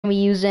be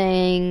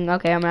using,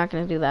 okay, I'm not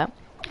gonna do that.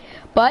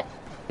 But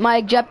my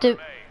objective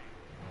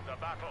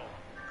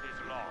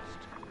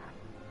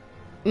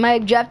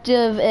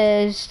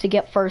is to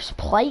get first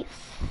place.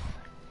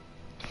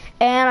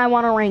 And I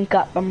want to rank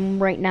up.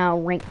 I'm right now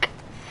rank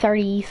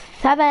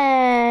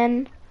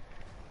 37.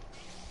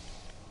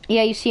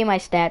 Yeah, you see my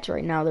stats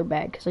right now, they're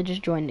bad because I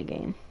just joined the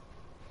game.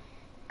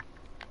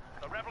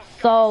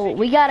 So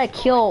we gotta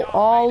kill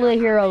all the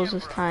heroes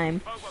this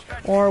time,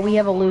 or we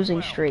have a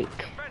losing streak.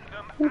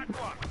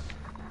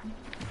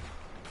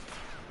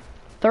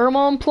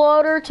 Thermal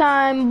imploder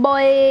time,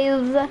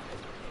 boys.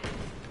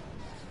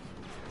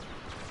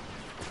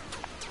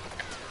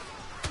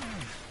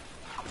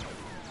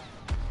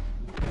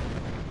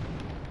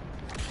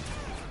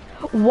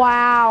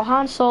 Wow,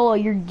 Han Solo,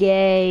 you're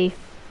gay.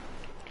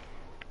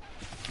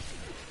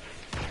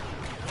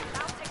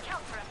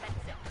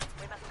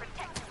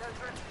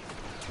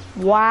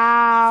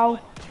 Wow,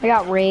 I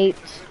got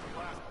raped.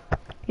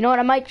 You know what,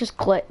 I might just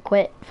quit,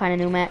 find a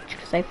new match,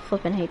 because I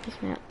flippin' hate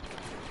this map.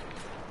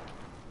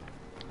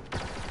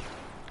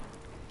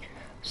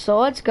 So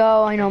let's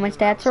go, I know my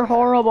stats are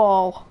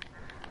horrible.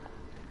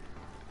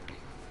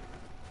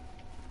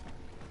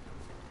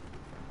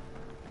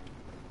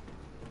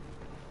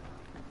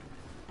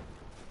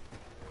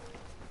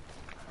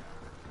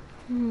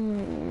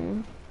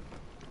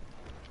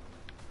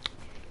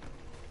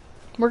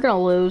 We're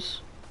gonna lose.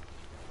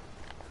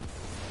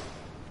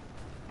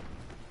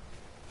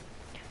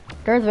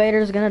 Darth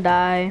Vader's gonna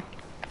die.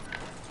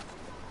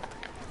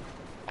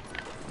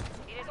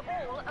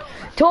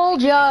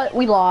 Told ya,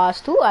 we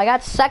lost. Ooh, I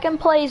got second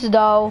place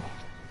though.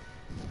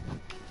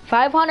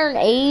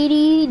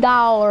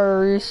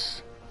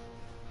 $580.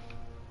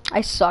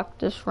 I sucked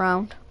this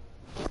round.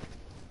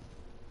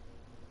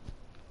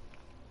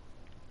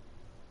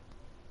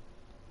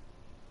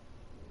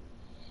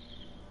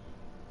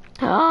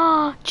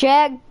 Ah,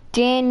 Jack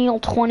Daniel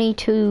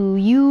 22,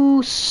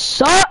 you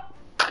suck.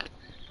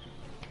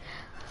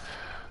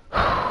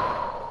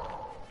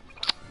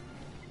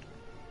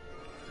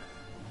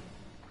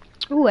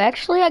 Ooh,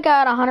 actually I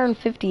got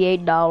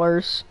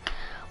 $158.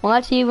 Well,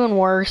 that's even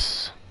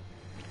worse.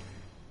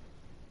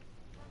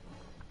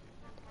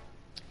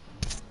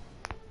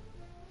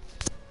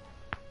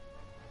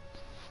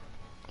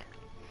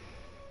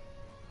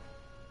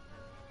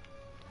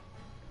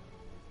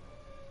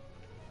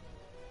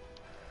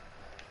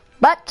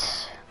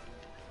 But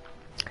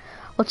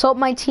let's hope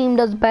my team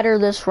does better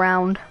this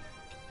round.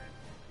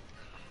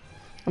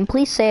 And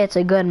please say it's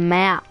a good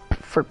map,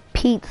 for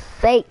Pete's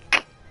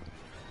sake.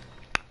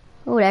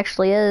 Oh, it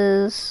actually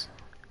is.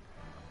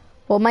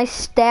 Well, my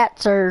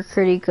stats are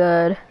pretty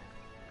good.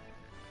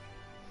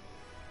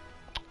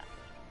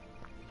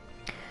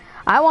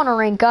 I want to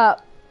rank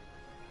up.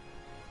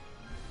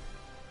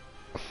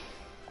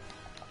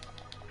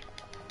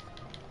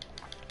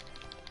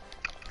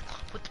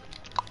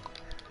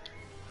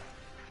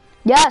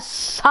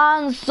 Yes,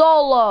 Han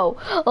Solo.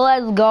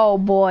 Let's go,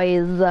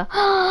 boys.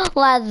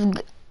 Let's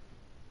go.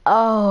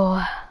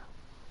 Oh.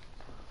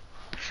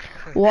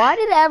 Why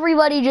did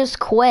everybody just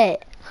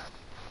quit?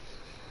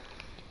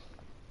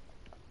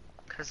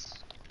 Because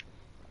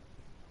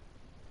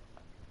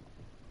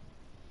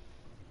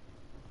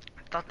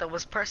I thought that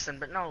was person,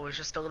 but no, it was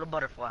just a little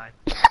butterfly.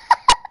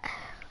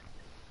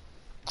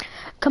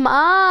 Come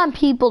on,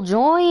 people,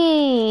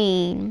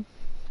 join.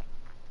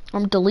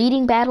 I'm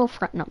deleting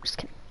Battlefront. No, I'm just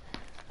kidding.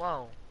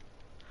 Whoa.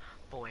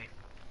 Boy.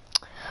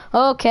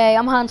 Okay,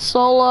 I'm Han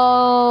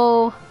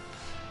Solo.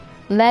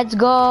 Let's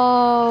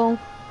go.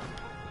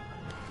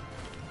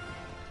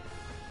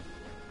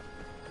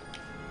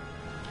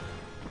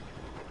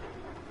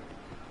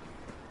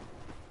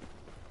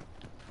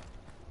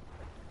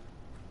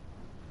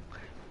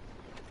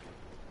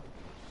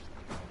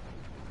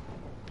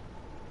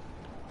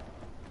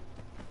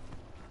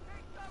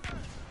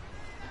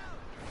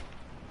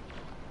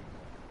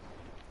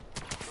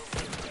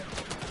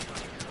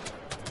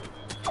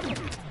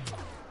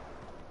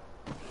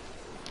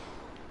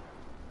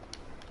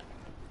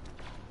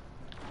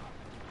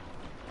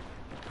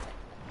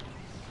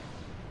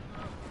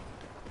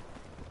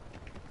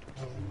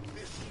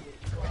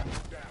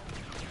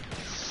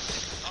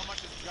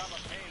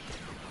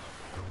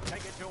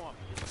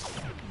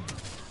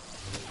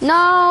 No,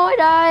 I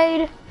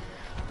died.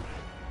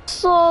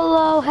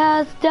 Solo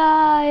has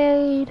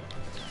died.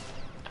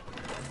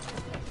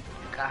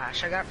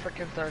 Gosh, I got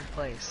freaking third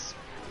place.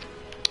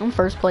 I'm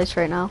first place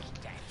right now.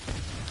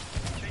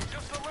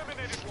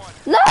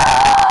 No!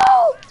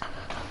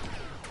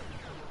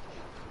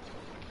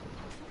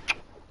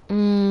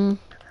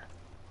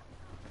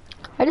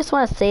 I just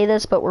want to say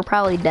this, but we're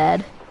probably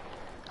dead.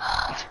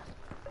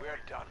 We're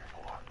done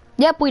for.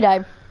 Yep, we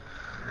died.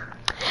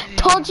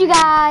 Told you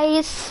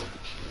guys.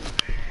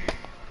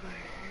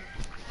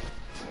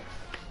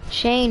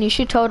 Shane, you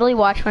should totally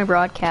watch my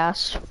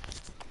broadcast.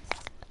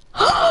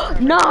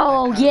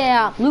 No,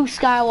 yeah, Luke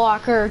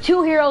Skywalker,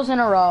 2 heroes in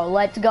a row.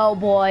 Let's go,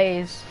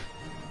 boys.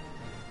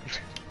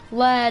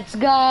 Let's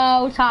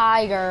go,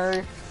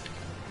 Tiger.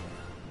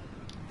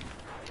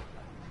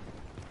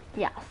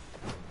 Yes.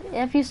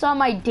 if you saw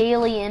my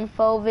daily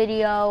info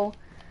video,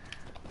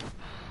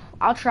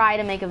 I'll try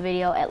to make a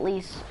video at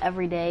least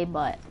every day,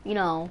 but you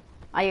know,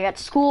 I got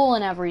school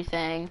and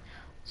everything,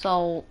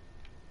 so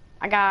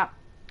I got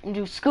to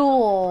do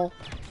school.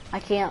 I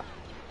can't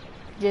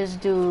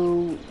just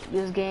do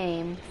this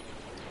game.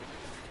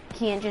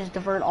 Can't just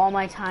divert all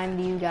my time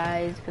to you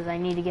guys because I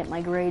need to get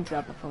my grades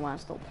up if I want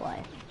to still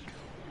play.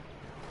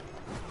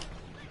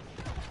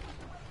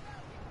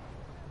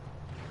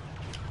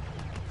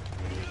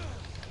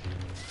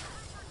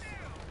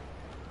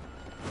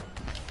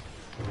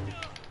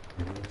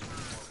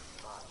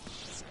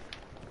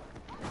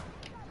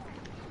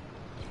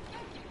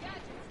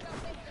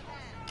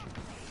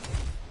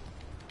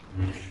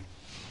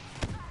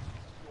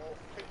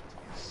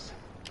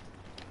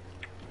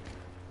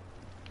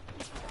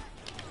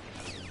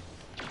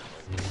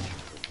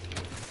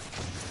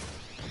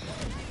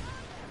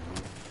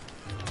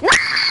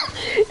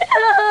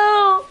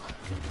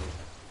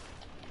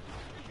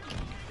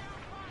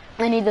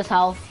 I need this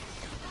health.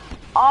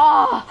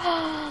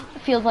 Oh,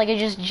 it feels like I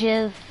just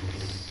jizz.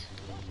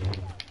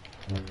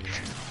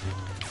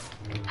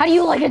 How do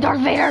you like it, Darth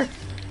Vader?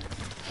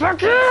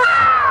 Fuck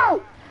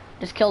you!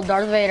 Just killed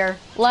Darth Vader.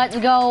 Let's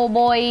go,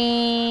 boy.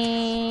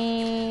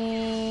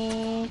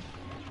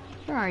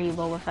 Where are you,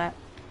 Boba Fett?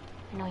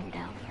 I know you're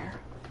down here.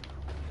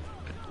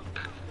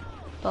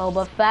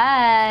 Boba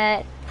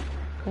Fett.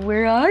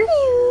 Where are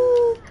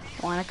you?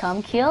 Wanna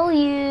come kill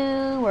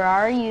you? Where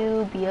are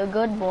you? Be a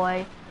good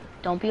boy.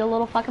 Don't be a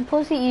little fucking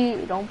pussy.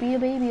 Don't be a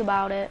baby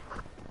about it.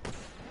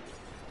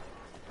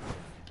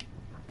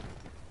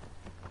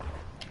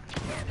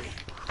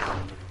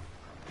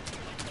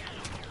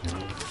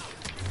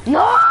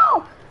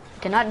 No!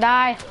 Did not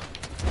die.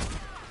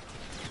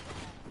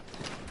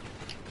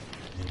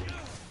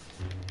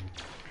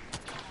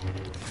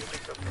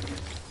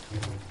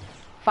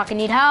 Fucking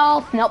need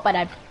health. Nope, I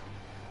died.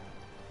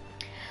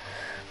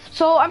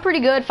 So I'm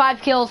pretty good.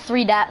 5 kills,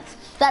 3 deaths.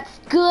 That's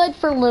good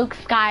for Luke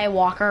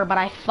Skywalker, but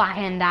I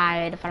fucking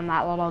died from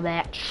that little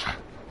bitch.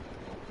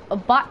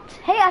 But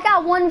hey, I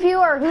got one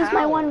viewer. Who's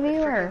my one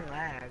viewer?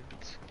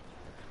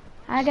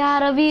 I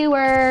got a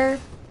viewer.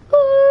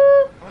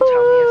 Don't tell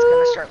me it's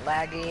gonna start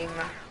lagging.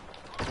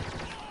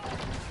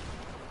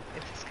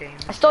 If this game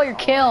I stole your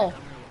kill.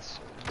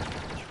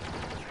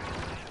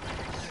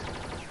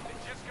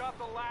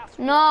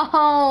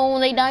 No,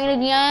 they died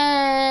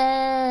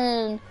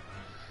again.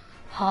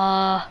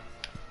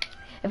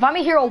 If I'm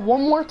a hero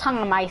one more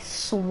time, I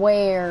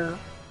swear.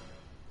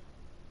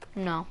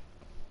 No.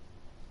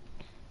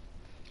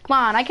 Come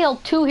on, I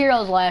killed 2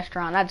 heroes last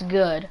round. That's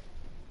good.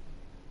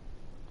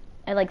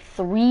 I had like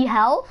 3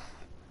 health.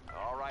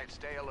 All right,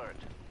 stay alert.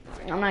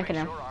 I'm not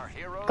gonna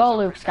go,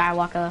 Luke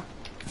Skywalker.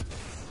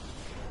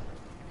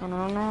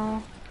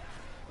 No.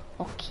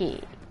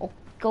 Okay.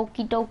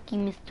 Okie dokie,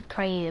 Mr.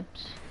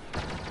 Krabs.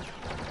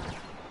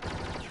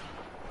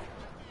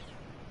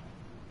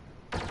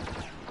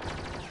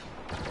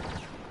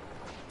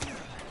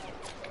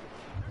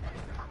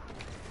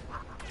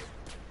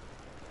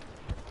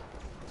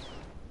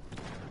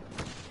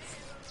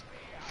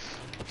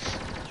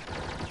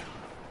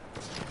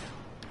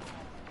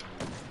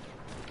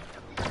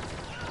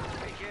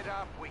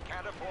 We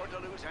can't afford to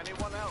lose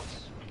anyone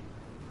else.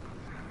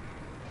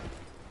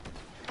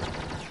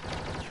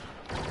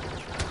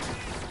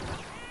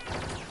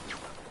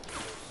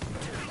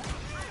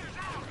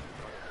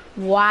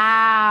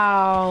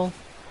 Wow.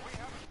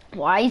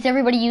 Why is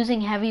everybody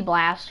using heavy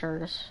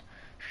blasters?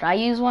 Should I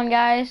use one,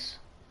 guys?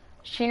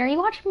 Shane, are you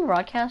watching the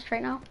broadcast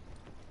right now?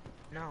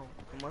 No,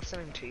 I'm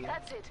listening to you.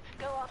 That's it.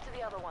 Go after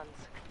the other ones.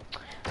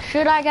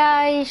 Should I,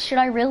 guys? Should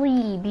I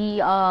really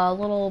be a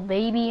little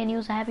baby and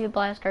use a heavy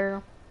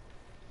blaster?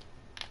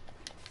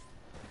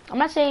 I'm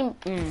not saying.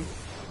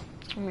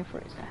 Let me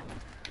phrase that.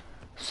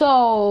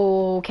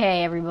 So,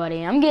 okay,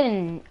 everybody. I'm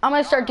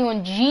gonna start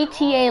doing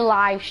GTA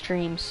live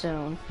streams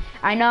soon.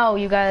 I know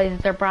you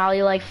guys are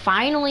probably like,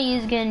 finally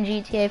he's getting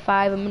GTA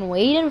 5. I've been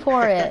waiting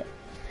for it,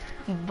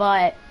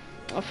 but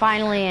I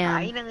finally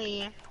am.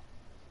 Finally.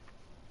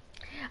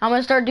 I'm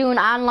gonna start doing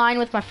online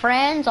with my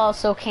friends,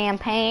 also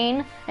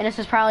campaign, and this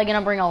is probably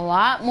gonna bring a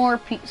lot more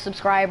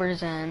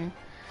subscribers in.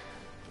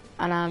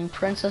 And I'm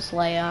Princess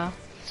Leia.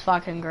 It's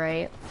fucking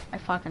great. I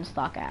fucking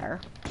stuck at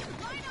her.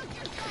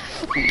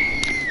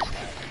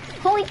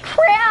 Holy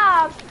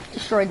crap!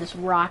 Destroyed this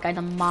rock. I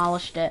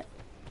demolished it.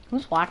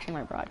 Who's watching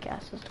my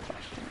broadcast is the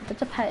question.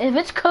 If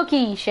it's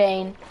Cookie,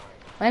 Shane.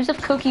 What happens if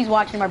Cookie's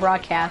watching my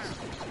broadcast?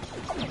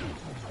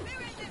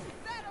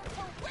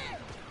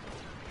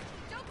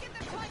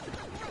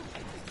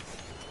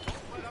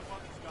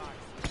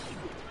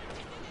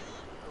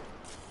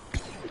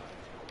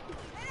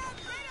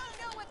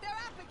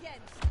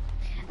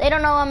 They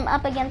don't know I'm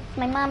up against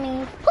my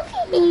mommy. Oh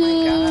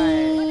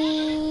my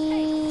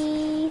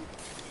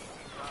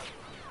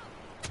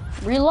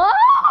Reload!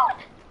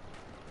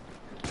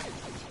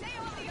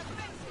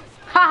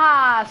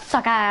 Haha,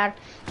 sucker!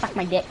 Suck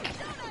my dick.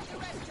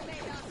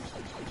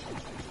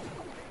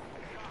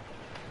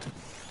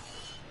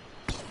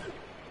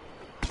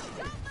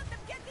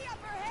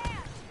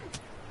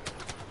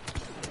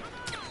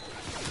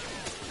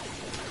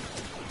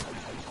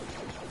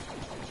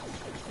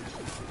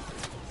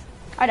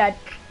 I died.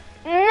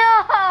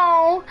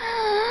 No!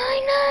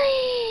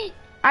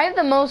 I have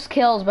the most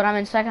kills, but I'm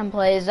in second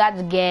place.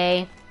 That's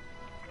gay.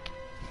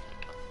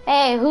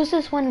 Hey, who's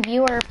this one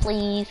viewer,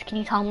 please? Can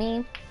you tell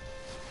me?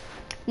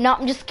 No,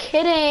 I'm just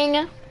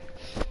kidding.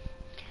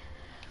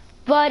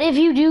 But if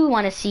you do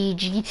want to see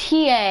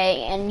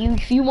GTA, and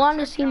if you want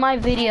to see my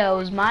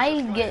videos,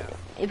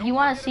 if you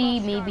want to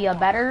see me be a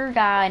better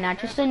guy, not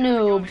just a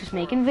noob, just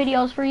making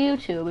videos for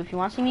YouTube, if you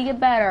want to see me get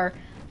better,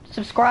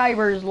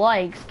 subscribers,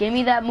 likes, give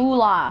me that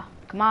moolah.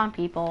 Come on,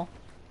 people.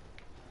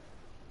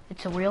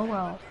 It's a real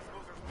world.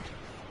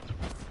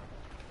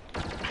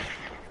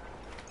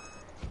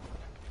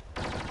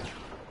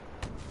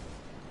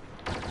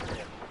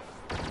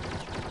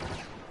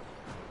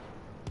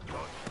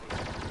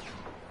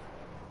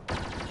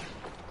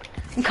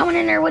 I'm coming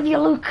in there with you,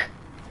 Luke.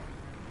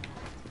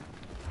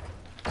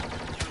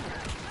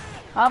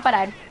 Oh, I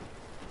died.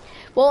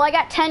 Well, I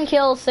got 10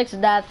 kills, 6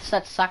 deaths.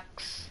 That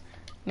sucks.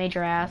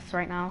 Major ass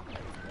right now.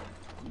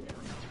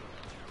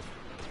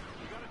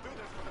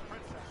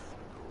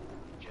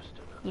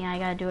 Yeah, I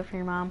gotta do it for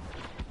your mom.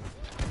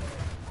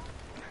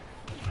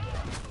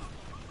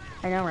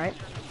 I know, right?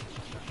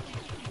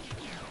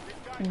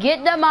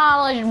 Get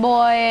demolished,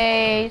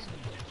 boys.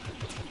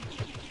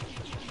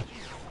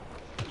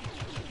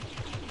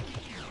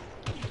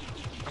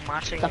 I'm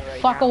watching The you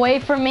right fuck now. away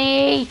from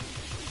me!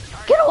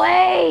 Get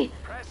away!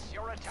 Press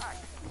your attack.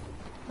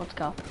 Let's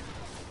go.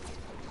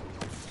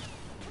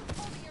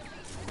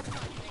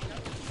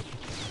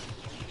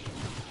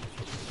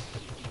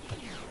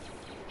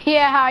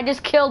 Yeah, I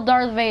just killed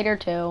Darth Vader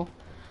too.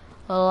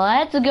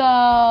 Let's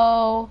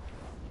go.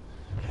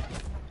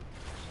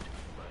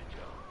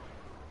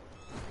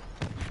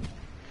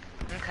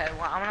 Okay,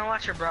 well, I'm gonna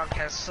watch your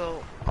broadcast,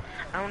 so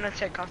I'm gonna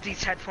take off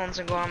these headphones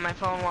and go on my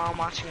phone while I'm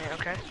watching it,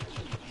 okay?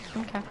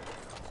 Okay.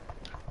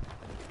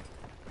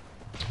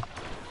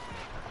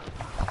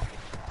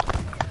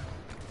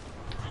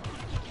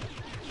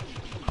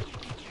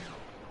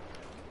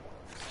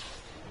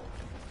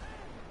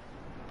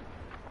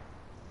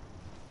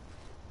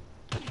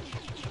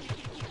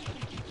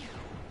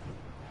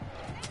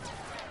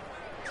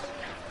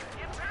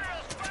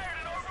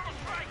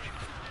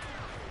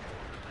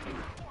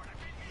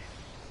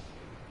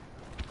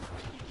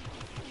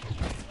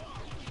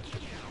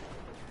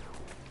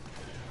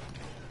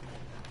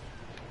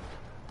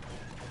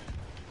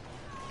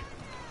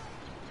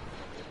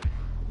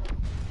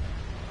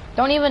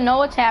 Don't even know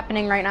what's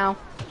happening right now.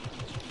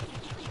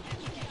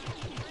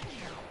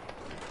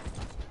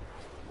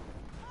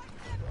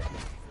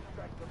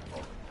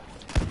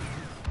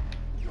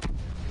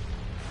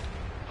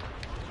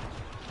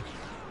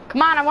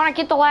 Come on, I want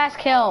to get the last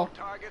kill.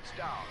 Targets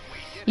down.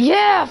 We did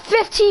Yeah,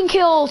 15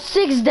 kills,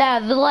 6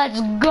 deaths.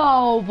 Let's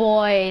go,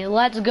 boy.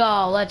 Let's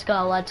go, let's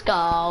go, let's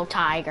go,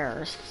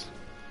 Tigers.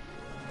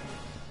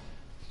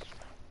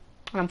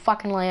 And I'm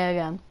fucking Leia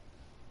again.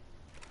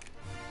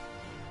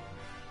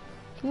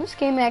 Can this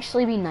game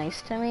actually be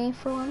nice to me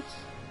for once?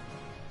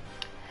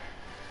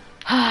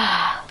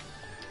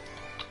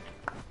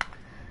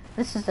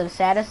 This is the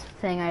saddest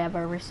thing I have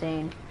ever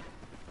seen.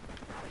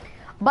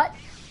 But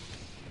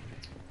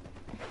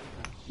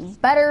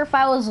better if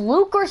I was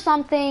Luke or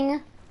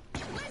something.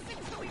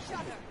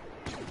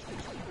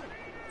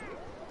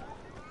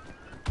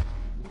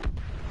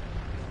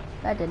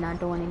 That did not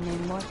do anything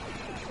anymore.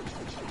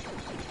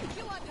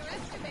 You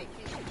underestimate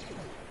me.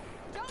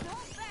 Don't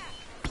hold back.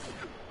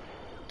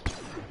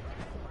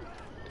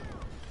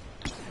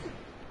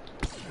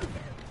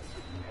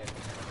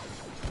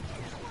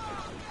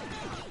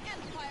 The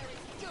Empire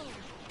is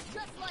doomed,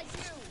 just like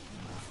you.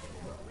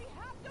 We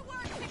have to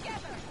work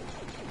together.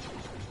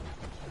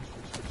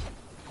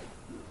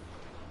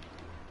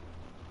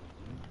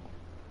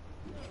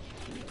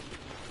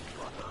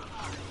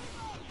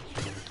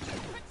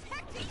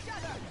 Protect each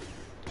other.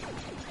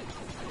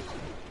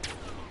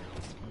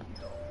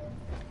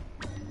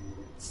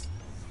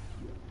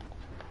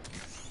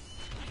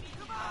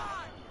 Come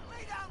on!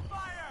 Lay down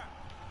fire!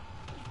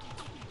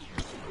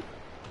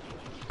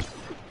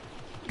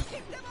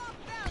 Keep them off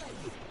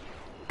balance.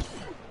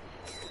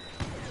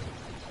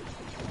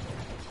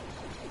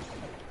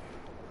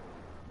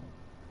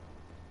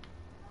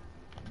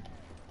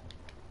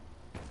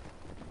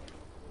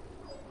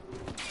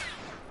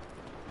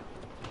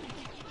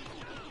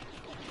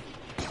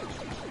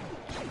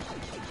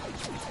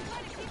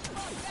 Try to keep them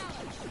off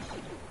balance.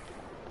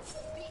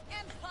 The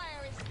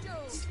Empire is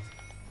doomed.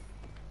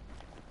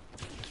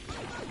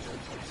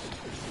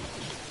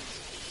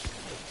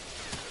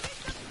 Keep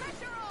the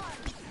pressure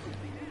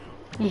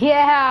on.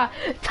 Yeah,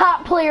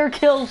 top player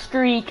kill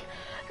streak.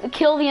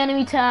 Kill the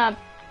enemy top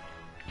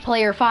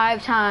player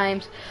 5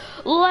 times.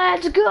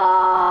 Let's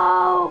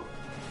go!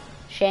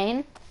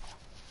 Shane?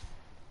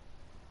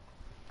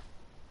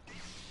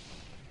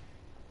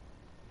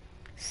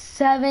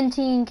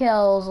 "17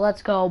 kills.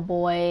 Let's go,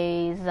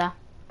 boys.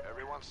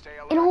 Everyone stay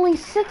alert. And only We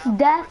 6 have to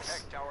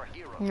deaths? protect our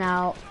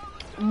hero.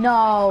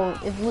 No.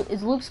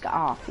 Is Luke Sky?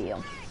 Oh,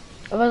 feel.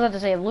 I was about to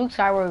say if Luke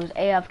Skywalker was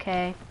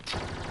AFK.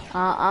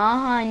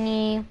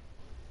 Honey.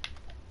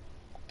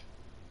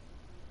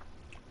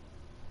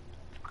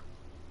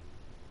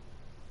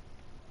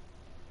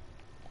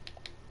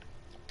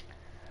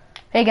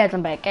 Hey guys,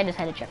 I'm back. I just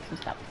had to check some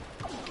stuff.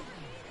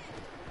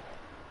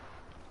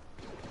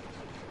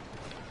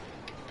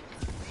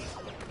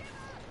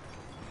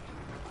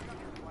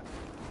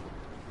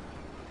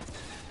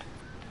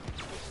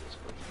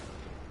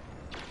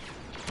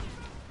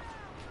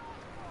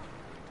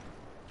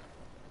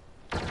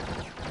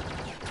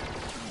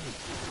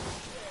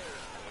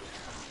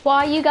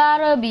 Why you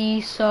gotta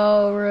be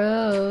so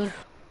rude?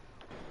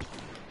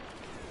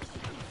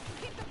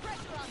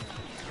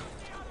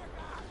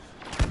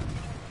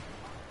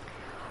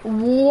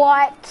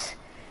 What?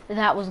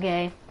 That was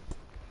gay.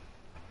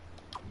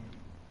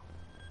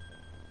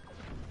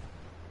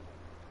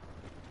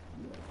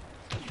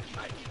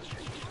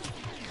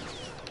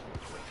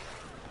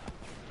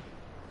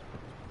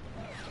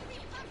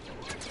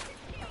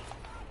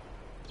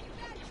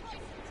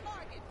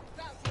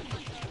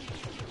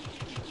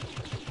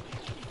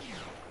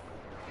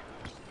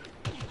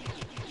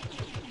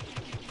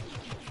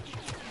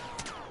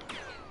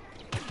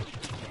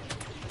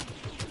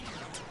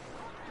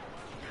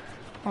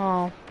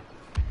 Oh.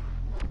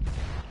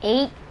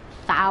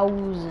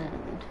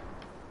 8,000.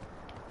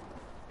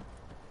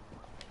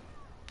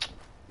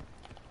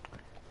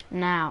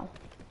 Now.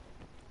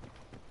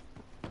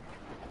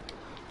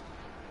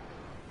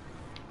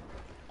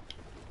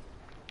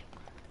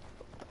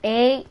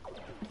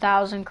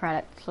 8,000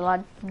 credits. So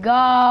let's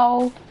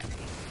go.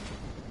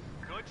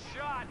 Good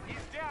shot. He's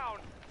down.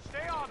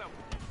 Stay on him.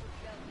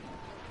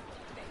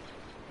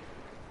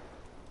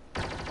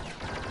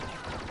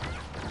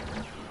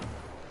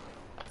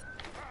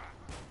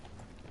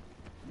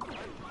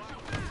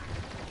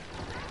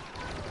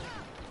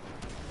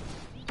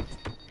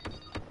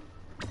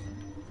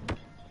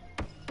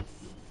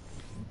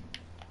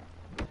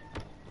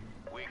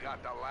 We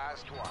got the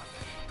last one.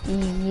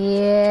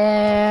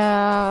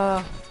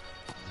 Yeah.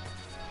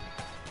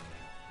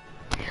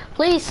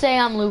 Please say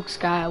I'm Luke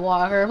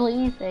Skywalker.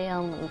 Please say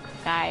I'm Luke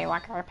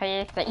Skywalker.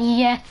 Please say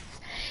yes.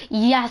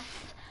 Yes.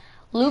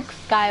 Luke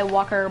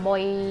Skywalker,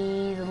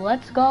 boys.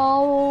 Let's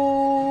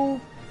go.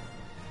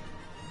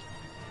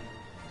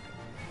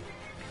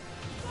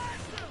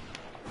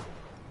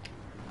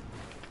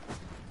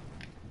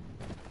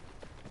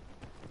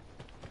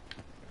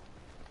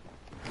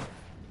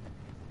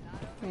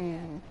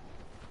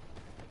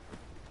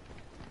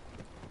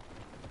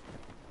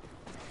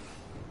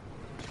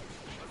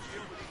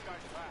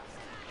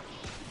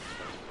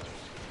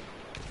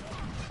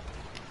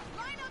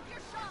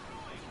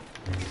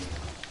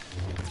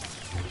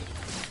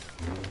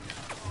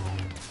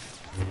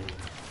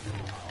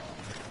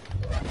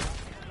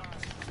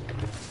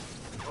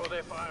 Throw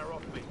their fire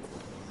off me.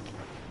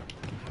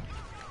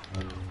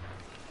 Can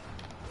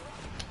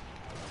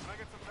I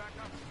get some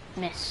backup?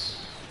 Miss.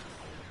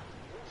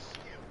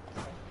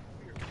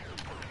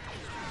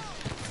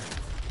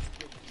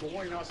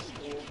 Join us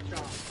or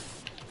die.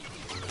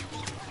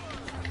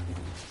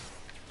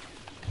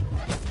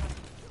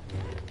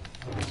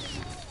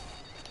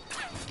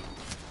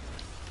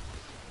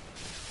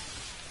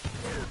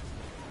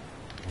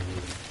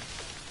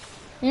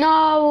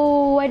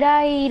 No, I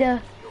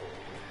died.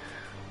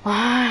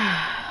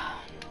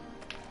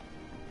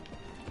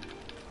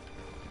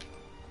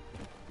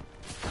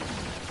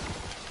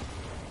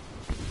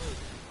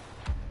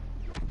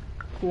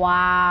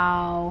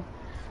 Wow.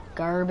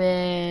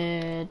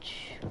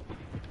 Garbage.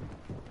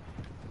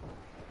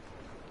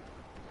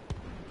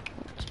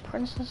 It's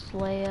Princess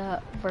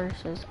Leia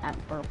versus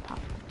Emperor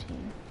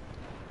Palpatine.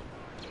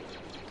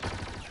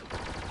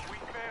 We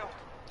failed.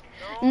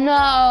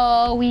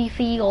 No, we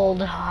failed.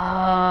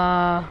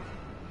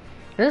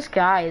 This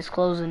guy is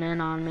closing in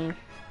on me.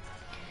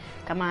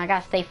 Come on, I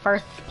gotta stay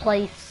first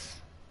place.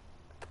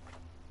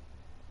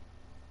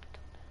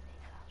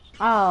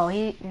 Oh,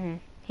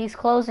 he's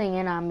closing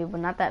in on me, but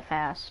not that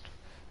fast.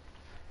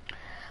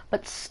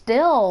 But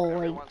still, like.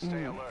 Everyone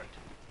stay alert.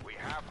 We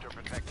have to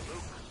protect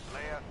Luke,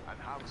 Leia, and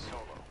Han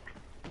Solo.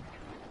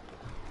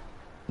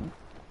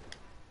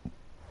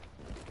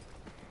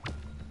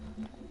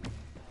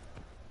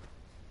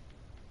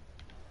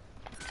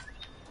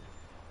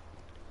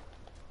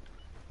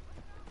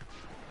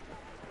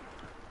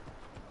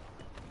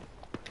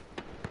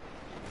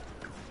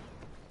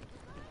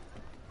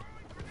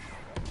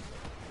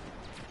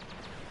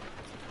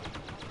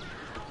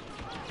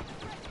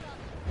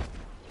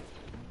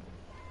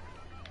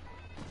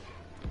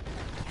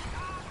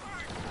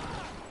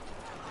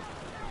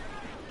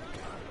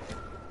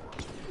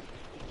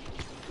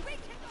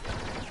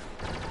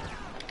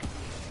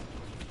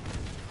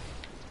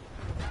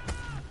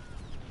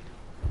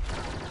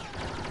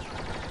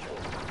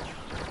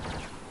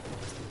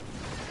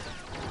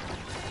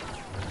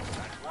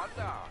 That's one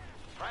down.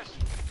 Press.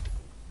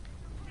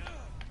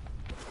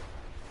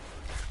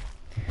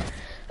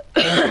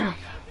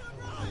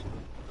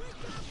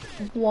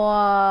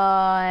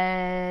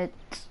 What?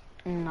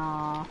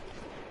 Nah.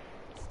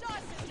 Star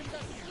systems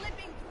are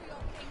slipping through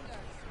your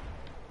fingers.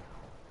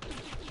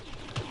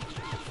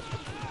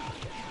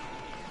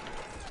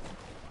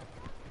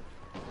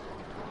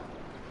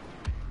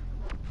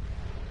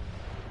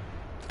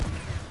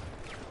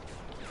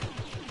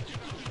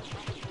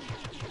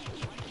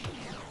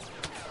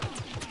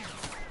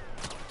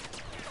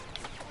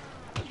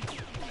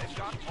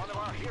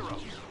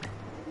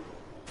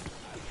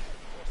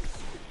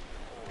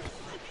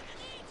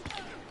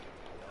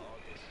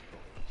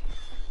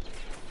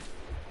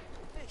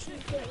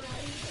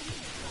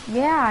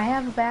 Yeah, I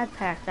have a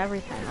backpack,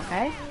 everything,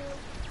 okay?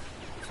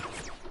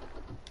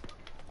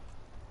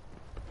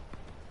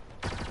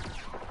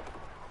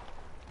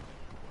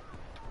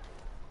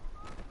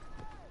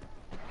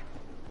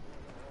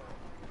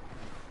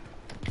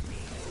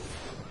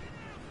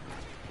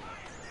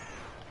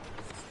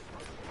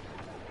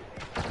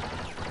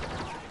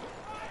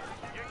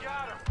 You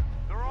got 'em.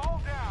 They're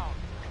all down.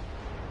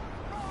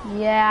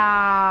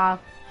 Yeah.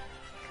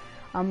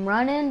 I'm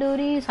running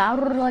duties. How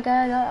like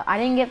I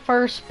didn't get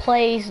first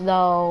place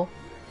though.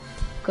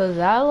 Cause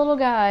that little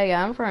guy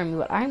got in front of me,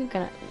 but I'm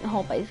gonna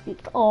hope I get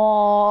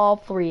all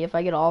three if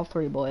I get all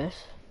three,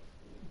 boys.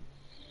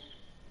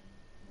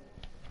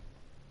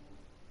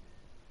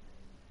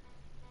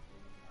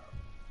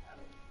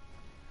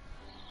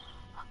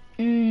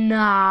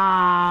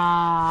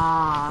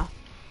 Nah.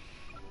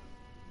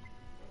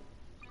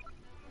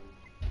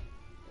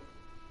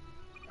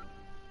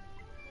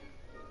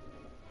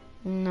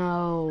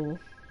 No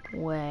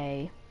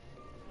way.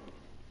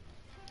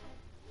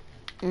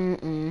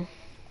 Mm-mm.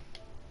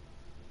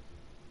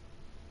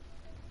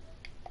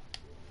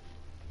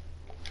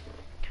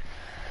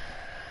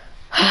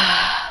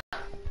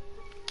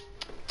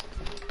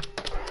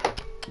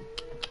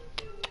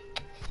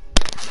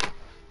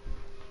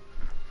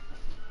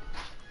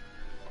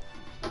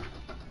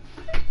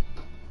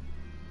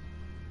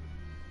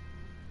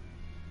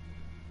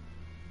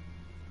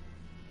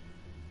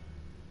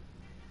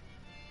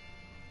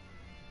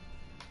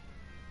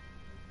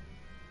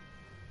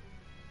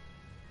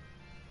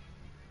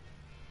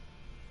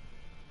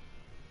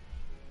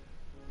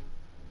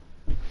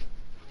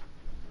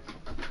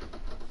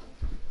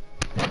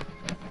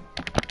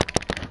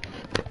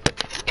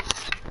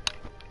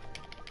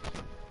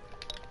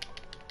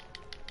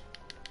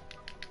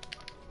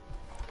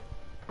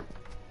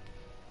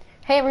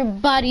 Hey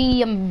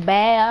everybody, I'm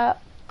back.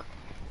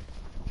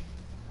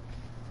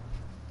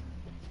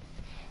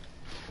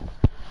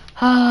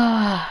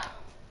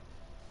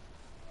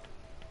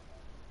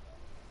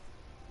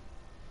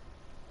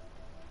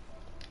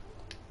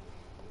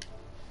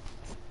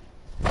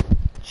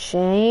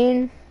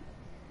 Shane.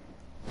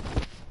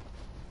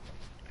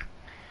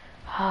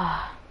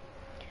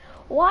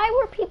 Why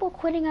were people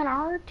quitting on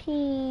our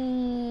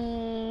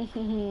team?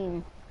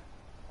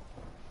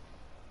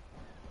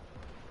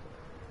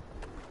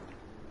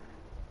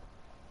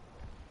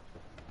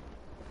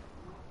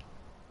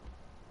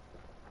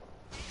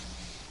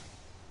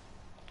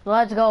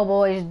 Let's go,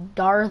 boys.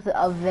 Darth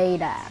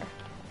Vader.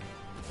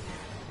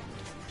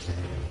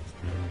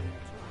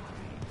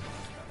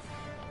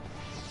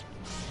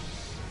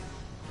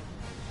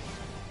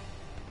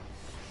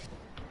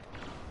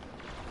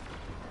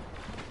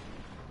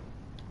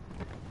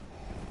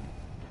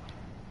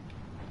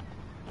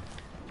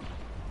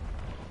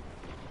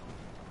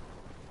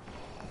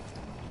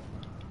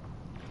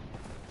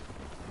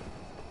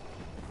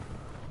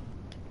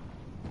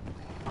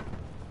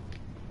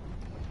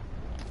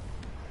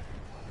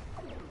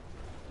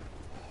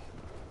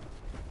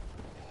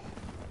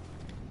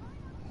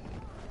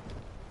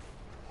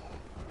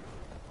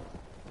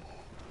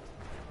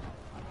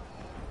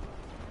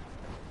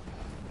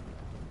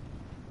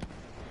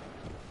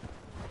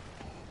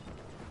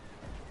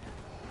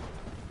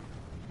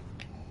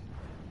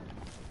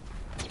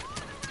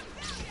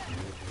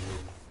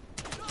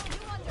 You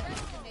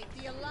underestimate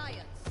the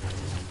Alliance.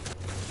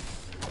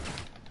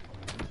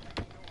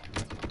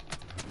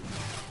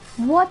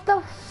 What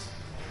the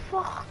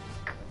fuck?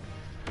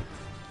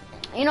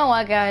 You know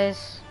what,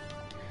 guys?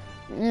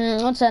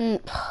 Let's end.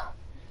 Oh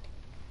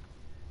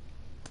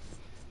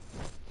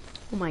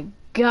my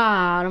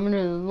god, I'm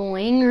gonna be so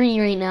angry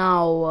right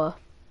now.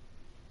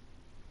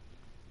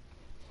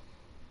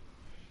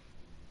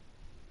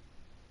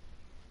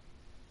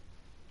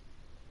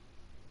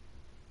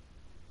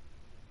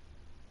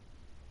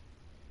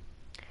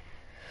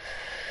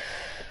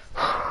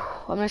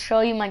 I'm gonna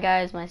show you my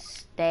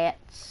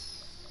stats.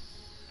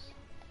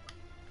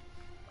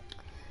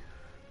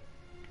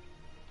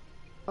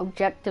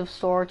 Objective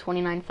score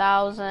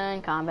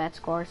 29,000, combat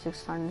score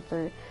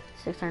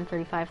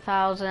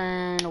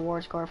 635,000,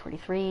 award score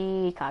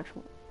 43,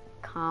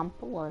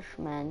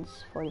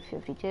 accomplishments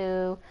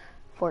 52,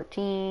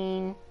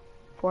 14,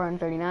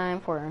 439,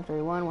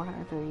 431,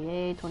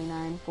 138,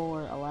 29,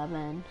 4,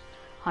 11,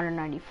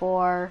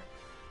 194,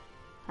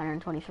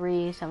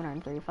 123,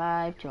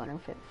 735,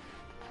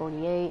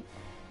 248,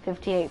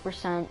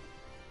 58%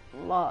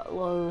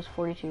 lose,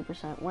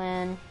 42%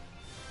 win.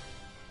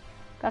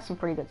 Got some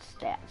pretty good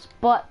stats,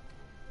 but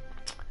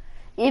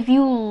if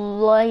you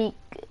like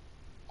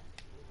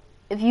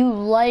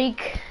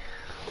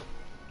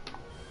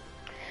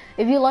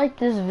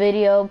this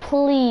video,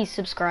 please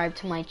subscribe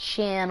to my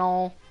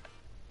channel.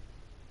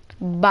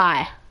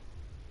 Bye.